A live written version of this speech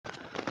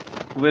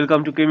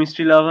Welcome to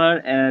Chemistry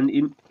Lover, and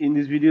in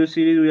this video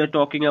series we are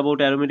talking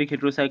about aromatic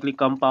heterocyclic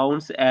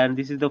compounds, and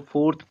this is the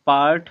fourth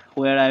part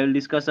where I will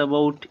discuss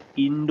about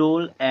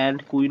indole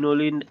and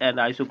quinoline and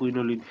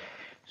isoquinoline.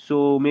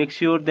 So make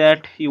sure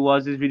that you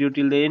watch this video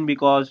till the end,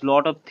 because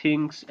lot of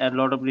things and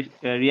lot of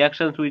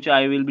reactions which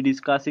I will be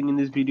discussing in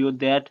this video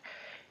that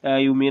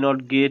you may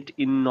not get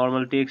in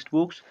normal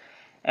textbooks.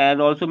 And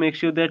also make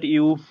sure that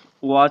you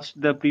watch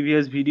the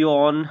previous video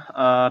on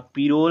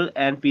pyrrole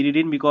and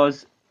pyridine,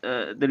 because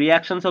the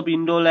reactions of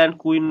indole and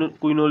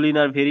quinoline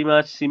are very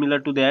much similar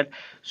to that.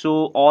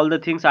 So all the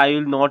things I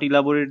will not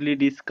elaborately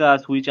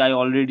discuss, which I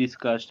already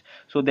discussed,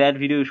 so that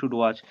video you should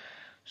watch.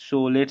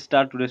 So let's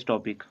start today's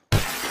topic.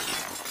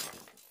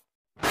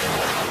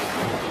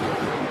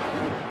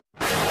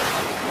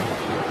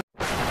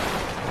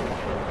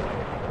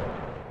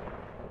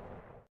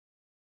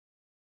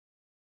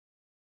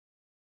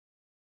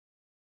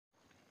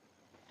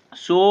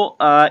 So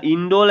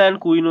indole and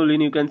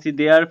quinoline, you can see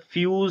they are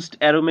fused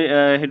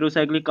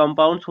heterocyclic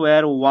compounds,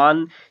 where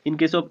one, in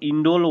case of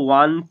indole,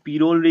 one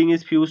pyrrole ring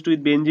is fused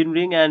with benzene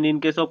ring, and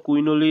in case of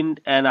quinoline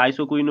and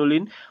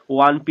isoquinoline,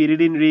 one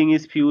pyridine ring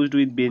is fused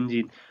with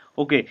benzene.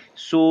 Okay,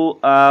 so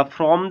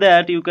from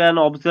that you can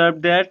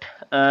observe that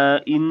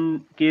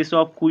in case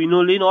of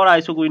quinoline or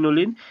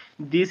isoquinoline,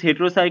 this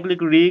heterocyclic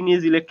ring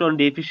is electron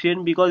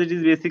deficient because it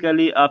is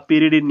basically a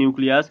pyridine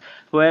nucleus,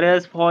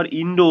 whereas for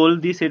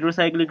indole this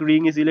heterocyclic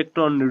ring is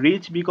electron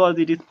rich because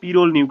it is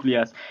pyrrole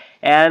nucleus.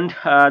 And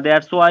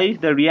that's why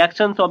the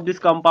reactions of these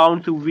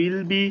compounds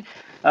will be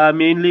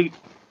mainly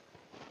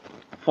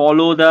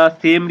follow the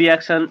same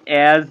reaction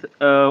as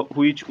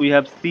which we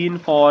have seen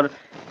for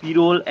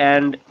pyrrole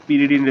and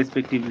pyridine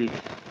respectively.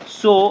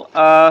 So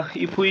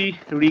if we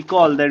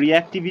recall the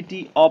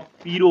reactivity of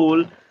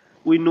pyrrole,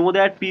 we know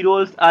that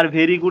pyrroles are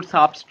very good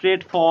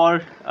substrate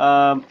for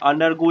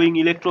undergoing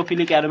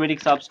electrophilic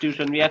aromatic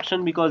substitution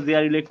reaction because they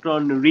are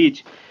electron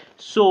rich.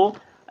 So,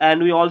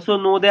 and we also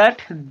know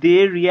that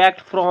they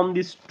react from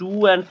this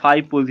 2 and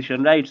 5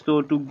 position, right?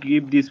 So to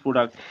give this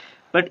product,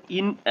 but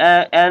in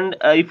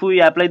if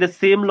we apply the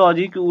same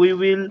logic, we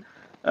will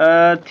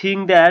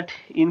think that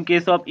in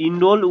case of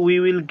indole we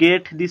will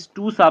get this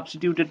 2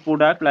 substituted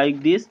product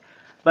like this,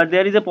 but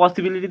there is a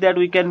possibility that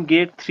we can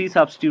get 3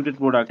 substituted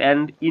product,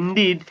 and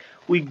indeed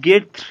we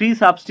get 3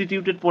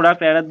 substituted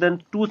product rather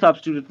than 2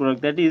 substituted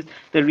product. That is,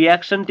 the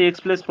reaction takes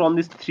place from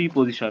this 3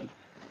 position.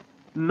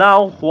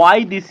 Now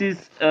why this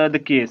is the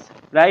case,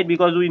 right?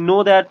 Because we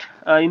know that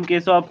in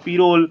case of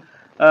pyrrole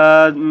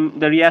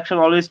the reaction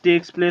always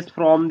takes place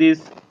from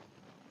this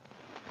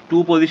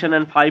 2 position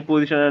and 5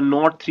 position and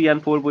not 3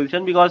 and 4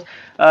 position, because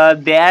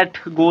that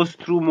goes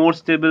through more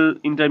stable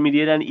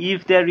intermediate, and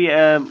if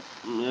their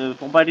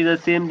properties are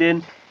same,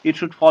 then it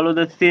should follow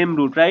the same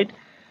route, right?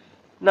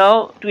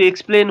 Now to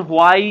explain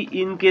why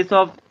in case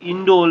of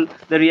indole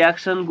the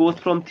reaction goes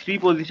from 3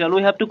 position,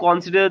 we have to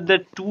consider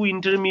the 2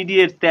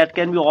 intermediates that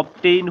can be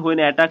obtained when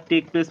attack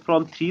takes place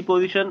from 3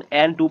 position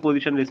and 2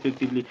 position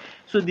respectively.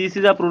 So this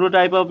is a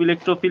prototype of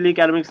electrophilic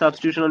aromatic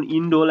substitution on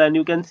indole, and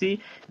you can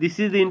see this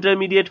is the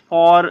intermediate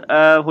for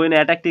when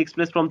attack takes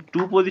place from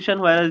 2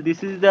 position, whereas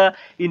this is the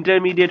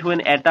intermediate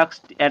when attack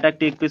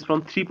takes place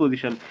from 3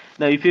 position.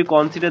 Now if you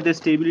consider the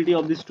stability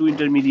of these 2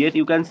 intermediate,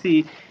 you can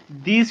see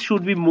this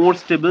should be more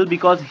stable,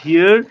 because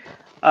here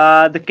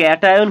the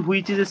cation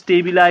which is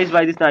stabilized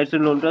by this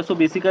nitrogen lone. So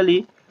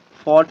basically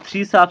for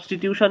 3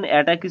 substitution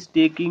attack is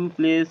taking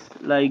place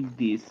like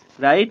this,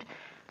 right?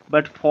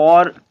 But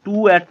for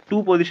 2 at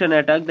 2 position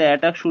attack, the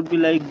attack should be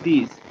like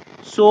this.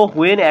 So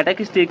when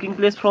attack is taking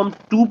place from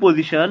 2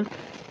 position,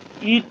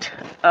 it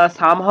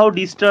somehow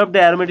disturb the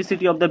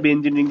aromaticity of the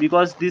benzene ring,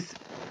 because this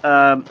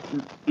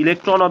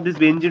electron of this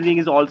benzene ring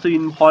is also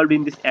involved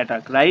in this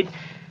attack, right?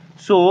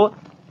 So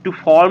to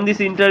form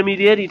this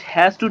intermediate, it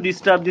has to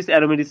disturb this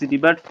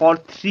aromaticity. But for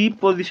 3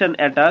 position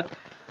attack,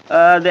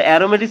 the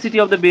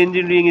aromaticity of the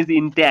benzene ring is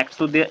intact,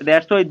 so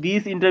that's why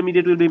this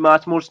intermediate will be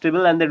much more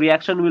stable, and the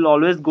reaction will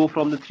always go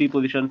from the 3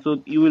 position.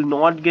 So you will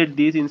not get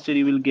this, instead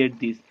you will get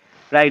this,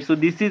 right? So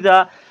this is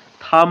a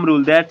thumb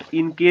rule, that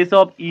in case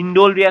of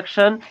indole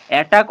reaction,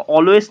 attack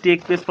always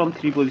takes place from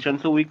 3 position.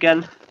 So we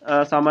can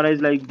summarize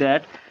like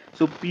that.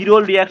 So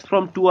pyrrole reacts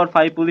from 2 or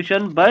 5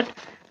 position, but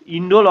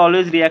indole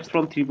always reacts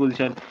from 3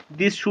 position.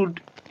 This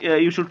should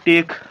you should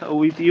take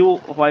with you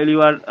while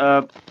you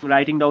are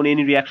writing down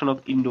any reaction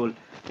of indole,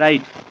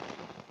 right?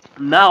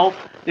 Now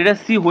let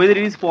us see whether it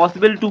is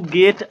possible to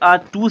get a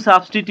 2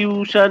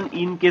 substitution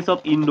in case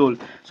of indole.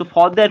 So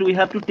for that we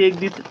have to take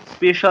this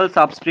special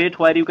substrate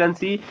where you can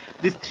see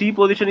this 3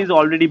 position is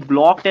already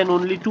blocked and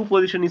only 2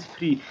 position is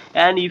free.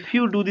 And if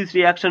you do this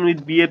reaction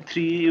with BF3,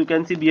 you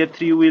can see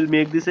BF3 will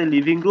make this a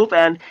leaving group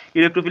and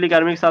electrophilic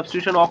aromatic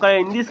substitution occur.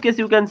 In this case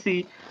you can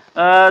see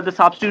the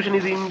substitution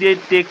is indeed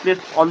take place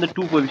on the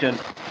 2 position,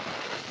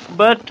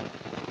 but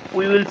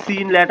we will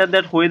see in later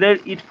that whether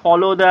it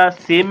follow the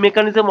same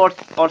mechanism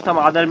or some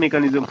other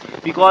mechanism,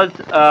 because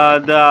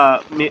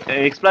the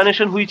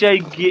explanation which I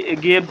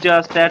gave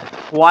just that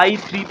why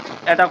 3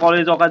 attack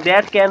always occur,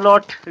 that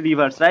cannot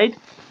reverse, right?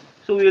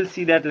 so we will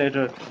see that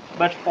later.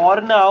 But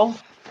for now,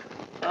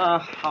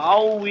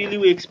 how will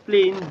you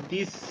explain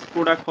this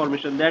product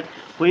formation, that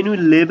when we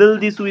label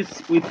this with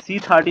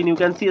C13, you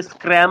can see a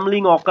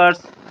scrambling occurs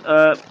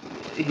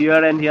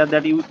here and here,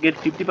 that you get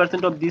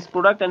 50% of this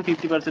product and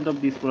 50% of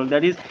this product,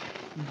 that is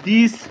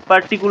this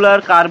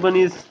particular carbon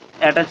is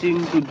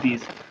attaching to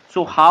this.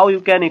 So how you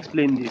can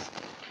explain this?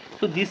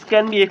 So this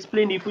can be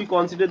explained if we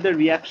consider the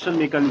reaction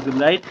mechanism,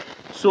 right?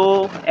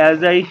 So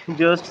as I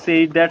just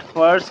said that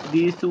first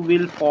this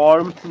will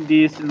form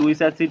this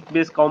Lewis acid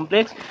base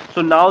complex.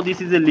 So now this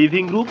is a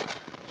leaving group.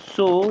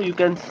 So you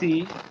can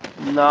see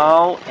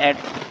now at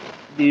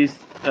this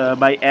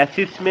by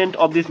assessment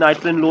of this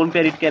nitrogen lone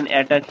pair, it can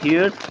attack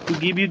here to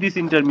give you this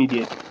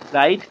intermediate,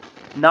 right?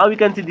 Now you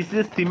can see this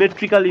is a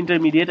symmetrical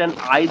intermediate, and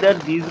either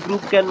this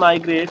group can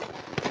migrate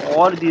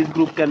or this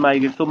group can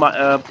migrate. So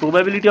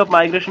probability of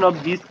migration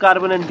of this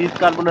carbon and this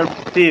carbon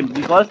are same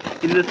because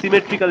it is a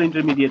symmetrical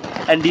intermediate,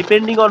 and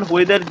depending on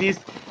whether this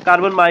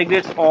carbon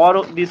migrates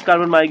or this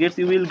carbon migrates,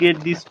 you will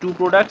get these two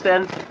products,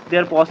 and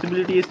their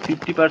possibility is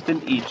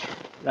 50% each,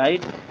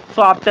 right?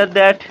 So after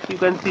that you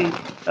can see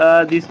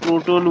this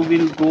proton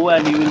will go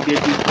and you will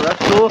get this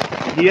product. So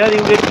here you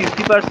get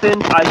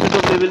 50%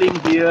 isotope leveling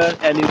here,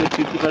 and you get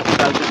 50%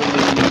 isotope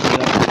leveling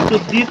here. So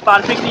this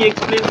perfectly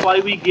explains why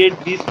we get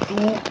these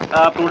two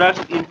products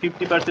in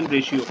 50%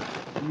 ratio.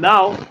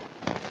 Now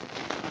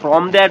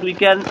from that we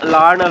can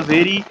learn a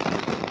very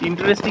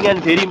interesting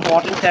and very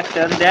important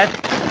factor,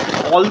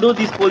 that although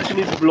this position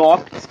is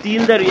blocked,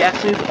 still the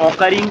reaction is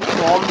occurring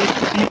from this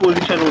C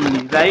position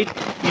only, right?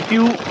 If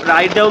you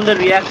write down the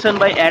reaction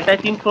by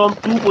attacking from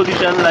two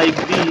positions like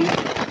this,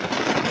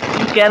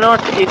 you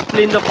cannot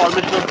explain the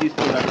formation of this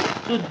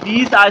product. So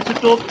this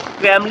isotope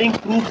scrambling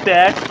proves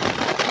that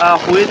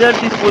whether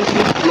this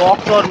position is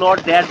blocked or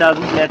not, that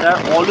doesn't matter.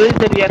 Always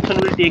the reaction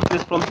will take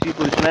place from C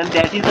position, and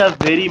that is a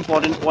very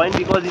important point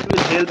because it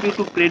will help you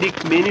to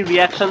predict many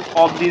reactions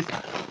of this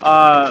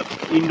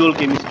indole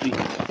chemistry.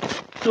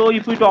 So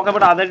if we talk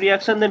about other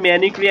reaction, the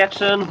manic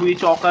reaction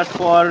which occurs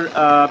for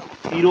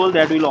pyrrole,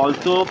 that will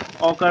also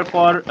occur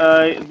for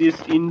this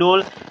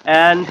indole,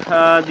 and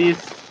this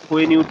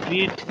when you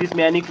treat this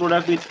manic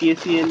product with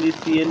KCN, this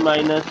CN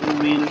minus, you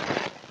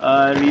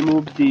will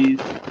remove this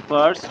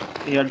first.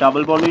 Here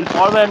double bond will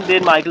form, and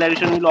then Michael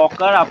addition will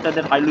occur. After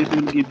that hydrolysis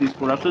will give this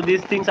product. So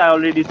these things I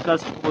already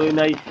discussed when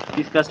I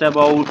discussed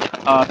about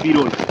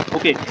pyrrole.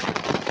 Okay,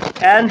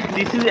 and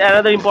this is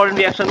another important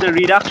reaction, the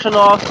reduction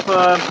of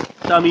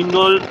some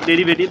indole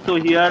derivative. So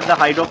here the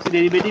hydroxy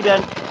derivative,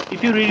 and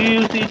if you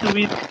reduce it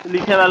with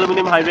lithium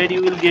aluminum hydride,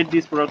 you will get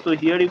this product. So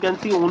here you can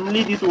see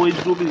only this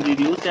OH group is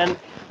reduced, and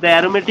the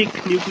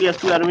aromatic nucleus,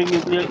 two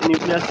aromatic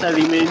nucleus are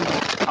remain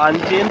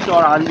unchanged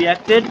or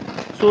unreacted.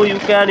 So you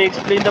can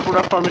explain the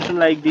product formation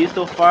like this.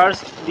 So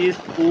first this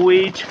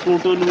OH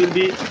proton will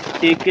be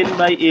taken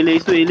by La.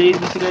 So La is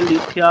basically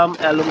lithium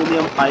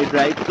aluminum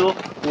hydride. So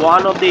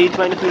one of the H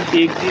minus will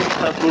take this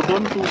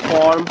proton to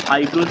form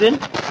hydrogen,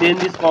 then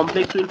this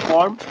complex will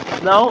form.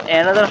 Now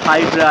another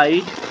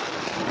hydride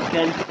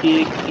can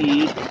take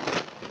it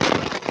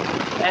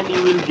and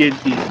you will get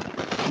this.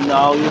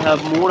 Now you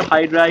have more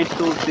hydride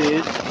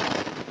sources,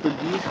 so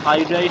this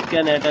hydride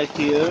can attack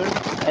here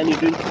and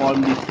it will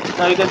form this.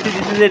 Now you can see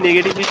this is a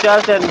negatively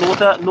charged, and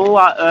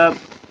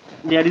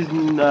there is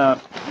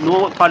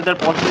no further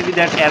possibility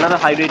that another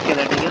hydride can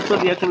attack here, so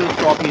the reaction will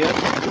stop here.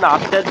 And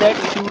after that,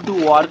 if you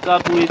do work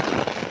up with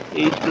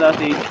H plus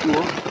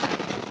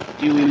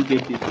H2O, you will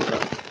get this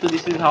product. So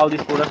this is how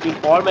this product will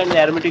form, and the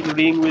aromatic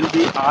ring will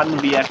be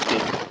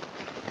unreacted.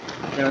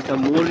 There are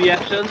some more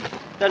reactions.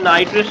 The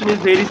nitration is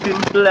very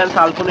simple, and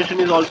sulfonation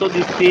is also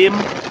the same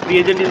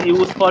reagent is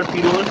used for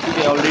pyrrole, which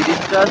I already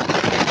discussed.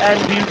 And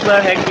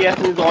Wilsmer-Hague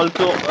reaction is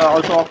also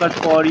occurs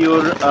for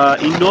your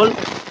indole.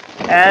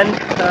 And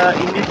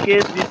in this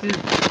case, this is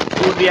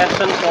good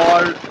reaction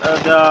for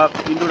the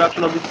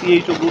introduction of the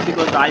CHO group,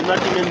 because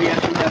Dimer-Tinen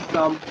reaction has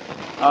some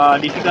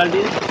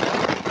difficulties.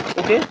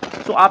 Okay,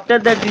 so after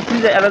that, this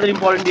is another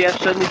important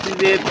reaction. This is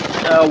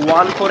a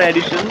 1,4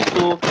 addition.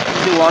 So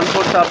this is a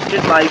 1,4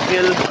 substrate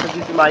Michael.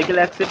 This is Michael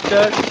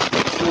acceptor.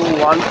 So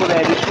 1,4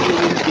 addition you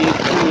will take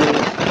to,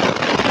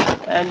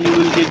 and you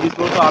will get this.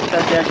 So after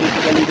that,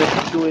 basically the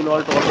ketone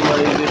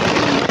automerization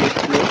will take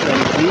place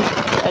like this,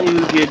 and you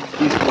will get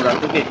this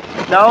product. Okay.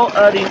 Now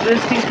the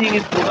interesting thing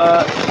is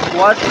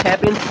what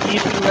happens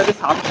if you have a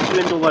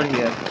substituent over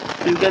here.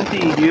 So you can see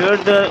here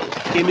the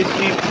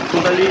chemistry is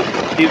totally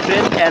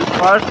different, and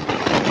first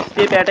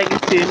step attack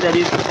is same, that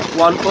is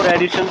 1,4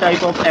 addition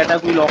type of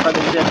attack will occur.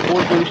 That is at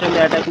 4th position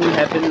the attack will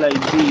happen like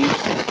this.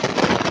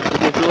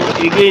 Okay, so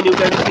again you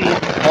can see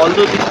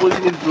although this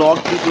position is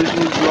blocked, this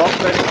position is blocked,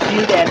 but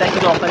still the attack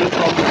is occurring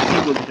from the C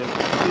position.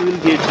 So you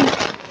will get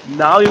this.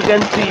 Now you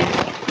can see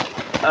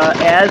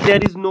as there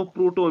is no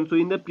proton, so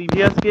in the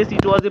previous case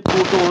it was a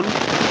proton,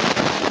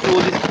 so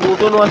this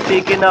proton was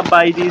taken up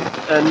by this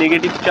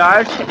negative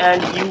charge,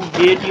 and you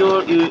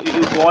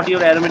got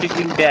your aromatic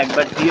ring back.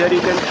 But here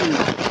you can see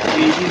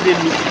it is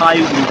a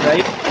methyl group,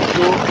 right?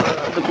 So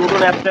the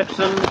proton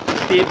abstraction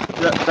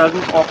step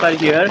doesn't occur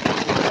here.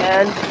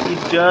 and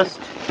it just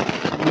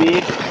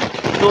makes,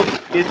 so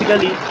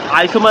basically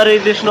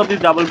isomerization of this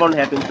double bond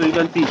happens. So you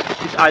can see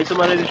this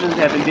isomerization is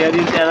happening. There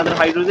is another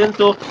hydrogen,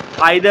 so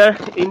either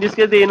in this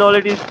case the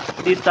enolate is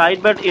this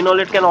side, but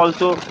enolate can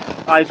also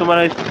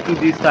isomerize to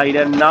this side,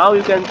 and now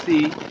you can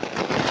see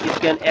it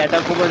can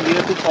attack over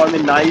here to form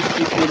a nice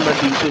cis member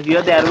ring. So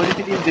here the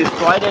aromaticity is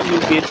destroyed and you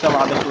get some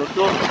other product.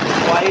 So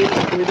while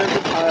whether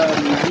the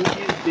root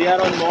is there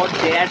or not,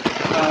 that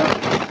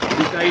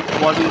decides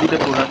what will be the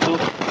product. So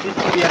this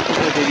reaction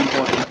is very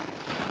important.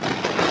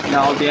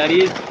 Now there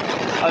is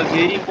a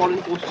very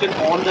important question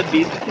on the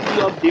basicity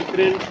of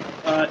different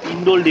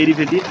indole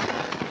derivatives.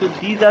 So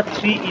these are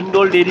three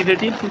indole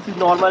derivatives. This is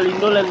normal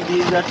indole and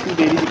these are two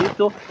derivatives.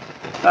 So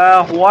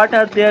what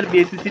are their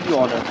basicity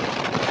orders?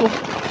 So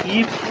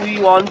if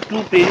we want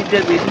to predict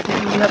their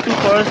basicity, we have to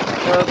first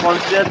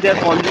consider their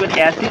conjugate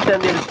acids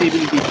and their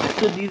stability.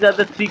 So these are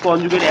the three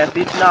conjugate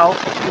acids. Now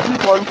if we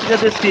consider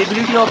the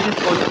stability of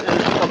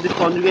this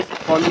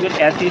conjugate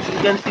acids, you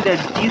can see that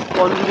this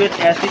conjugate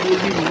acid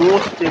will be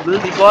more stable,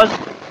 because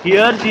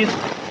here this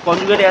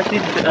conjugate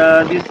acid,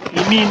 this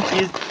imine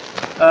is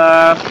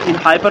in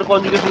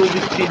hyperconjugation with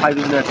these three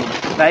hydrogen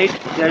atoms, right?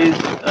 There is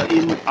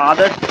in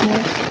other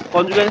two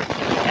conjugate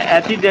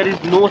acid there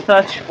is no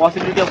such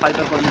possibility of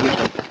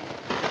hyperconjugation.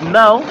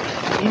 Now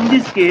in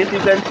this case you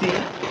can see,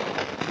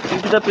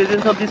 due to the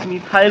presence of this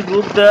methyl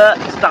group, the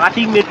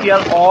starting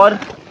material or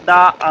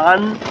the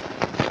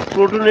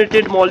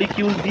unprotonated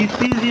molecule, this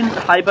is in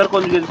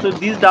hyperconjugation. So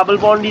this double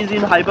bond is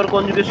in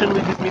hyperconjugation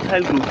with this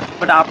methyl group,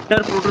 but after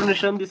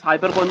protonation this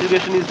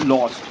hyperconjugation is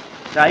lost,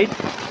 right?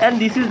 And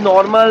this is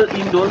normal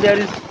indole. There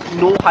is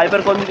no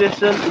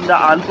hyperconjugation in the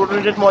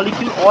unprotonated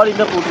molecule or in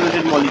the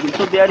protonated molecule,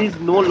 so there is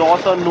no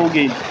loss or no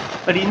gain.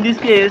 But in this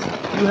case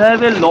you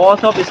have a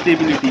loss of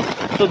stability,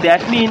 so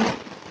that means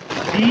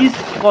this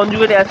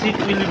conjugate acid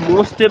will be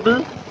more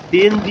stable,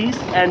 then this,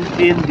 and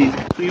then this.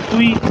 So if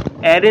we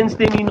arrange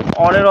them in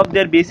order of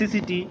their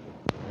basicity,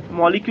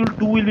 molecule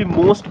 2 will be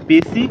most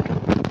basic,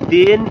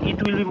 then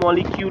it will be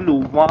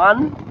molecule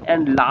 1,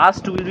 and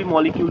last will be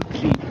molecule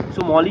 3.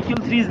 So molecule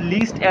 3 is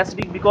least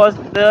acidic because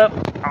the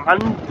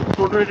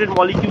unprotonated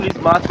molecule is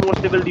much more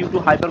stable due to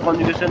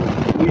hyperconjugation,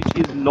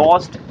 which is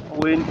lost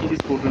when it is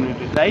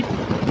protonated, right?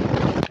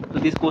 So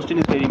this question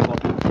is very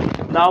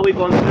important. Now we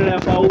consider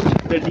about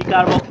the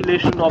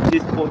decarboxylation of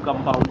these four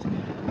compounds.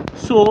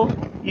 So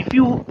if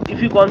you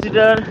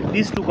consider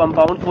these two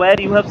compounds where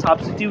you have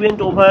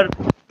substituent over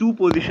two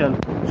position,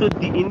 so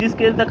in this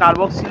case the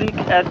carboxylic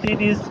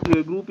acid is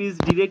group is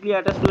directly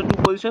attached to the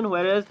two position,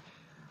 whereas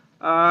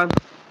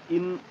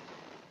in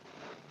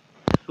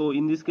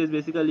this case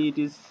basically it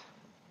is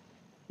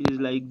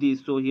like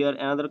this. So here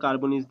another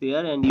carbon is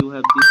there and you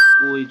have this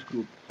OH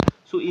group.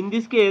 So in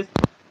this case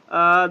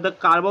the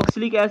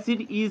carboxylic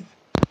acid is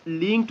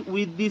linked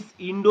with this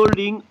indole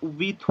ring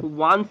with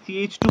one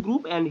CH2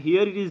 group, and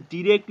here it is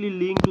directly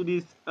linked to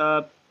this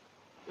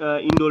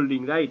indole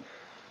ring, right?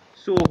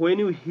 So when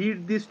you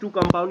heat these two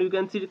compounds, you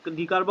can see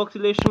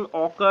decarboxylation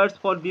occurs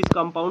for this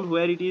compound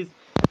where it is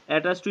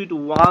attached to it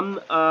one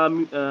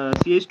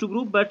CH2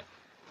 group, but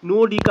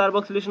no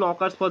decarboxylation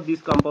occurs for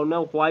this compound.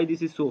 Now why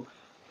this is so?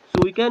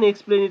 So we can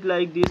explain it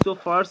like this. So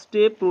first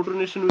step,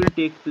 protonation will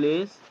take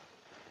place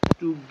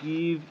to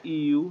give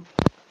you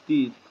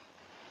this.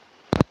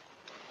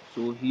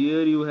 So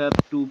here you have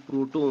two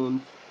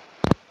protons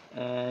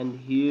and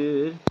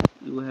here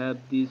you have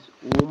this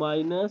O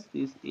minus,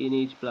 this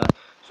NH plus.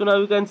 So now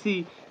you can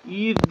see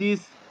if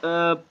this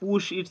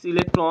push its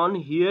electron,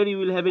 here you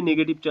will have a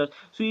negative charge,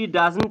 so it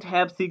doesn't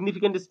have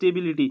significant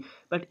stability.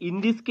 But in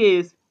this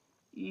case,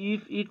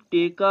 if it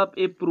take up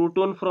a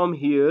proton from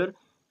here,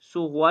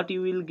 so what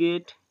you will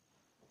get?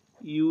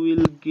 You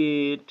will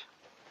get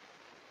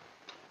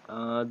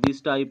this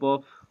type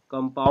of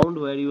compound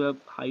where you have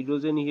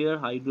hydrogen here,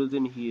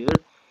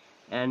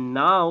 and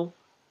now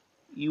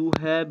you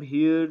have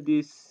here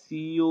this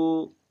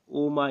CO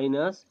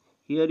minus,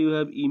 here you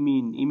have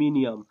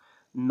iminium.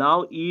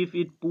 Now if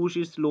it push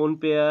its lone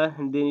pair,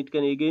 then it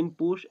can again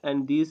push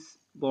and this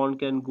bond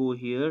can go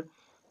here.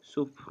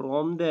 So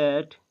from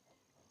that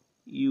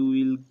you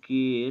will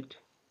get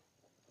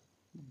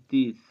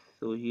this.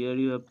 So here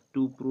you have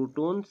two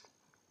protons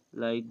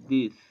like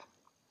this.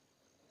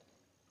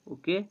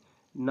 Okay,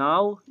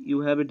 now you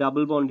have a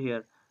double bond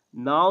here.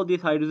 Now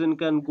this hydrogen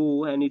can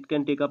go and it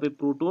can take up a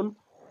proton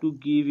to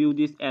give you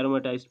this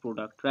aromatized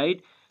product, right?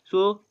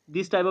 So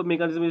this type of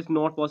mechanism is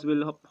not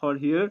possible for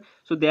here,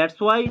 so that's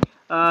why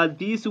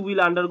this will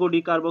undergo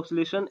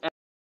decarboxylation.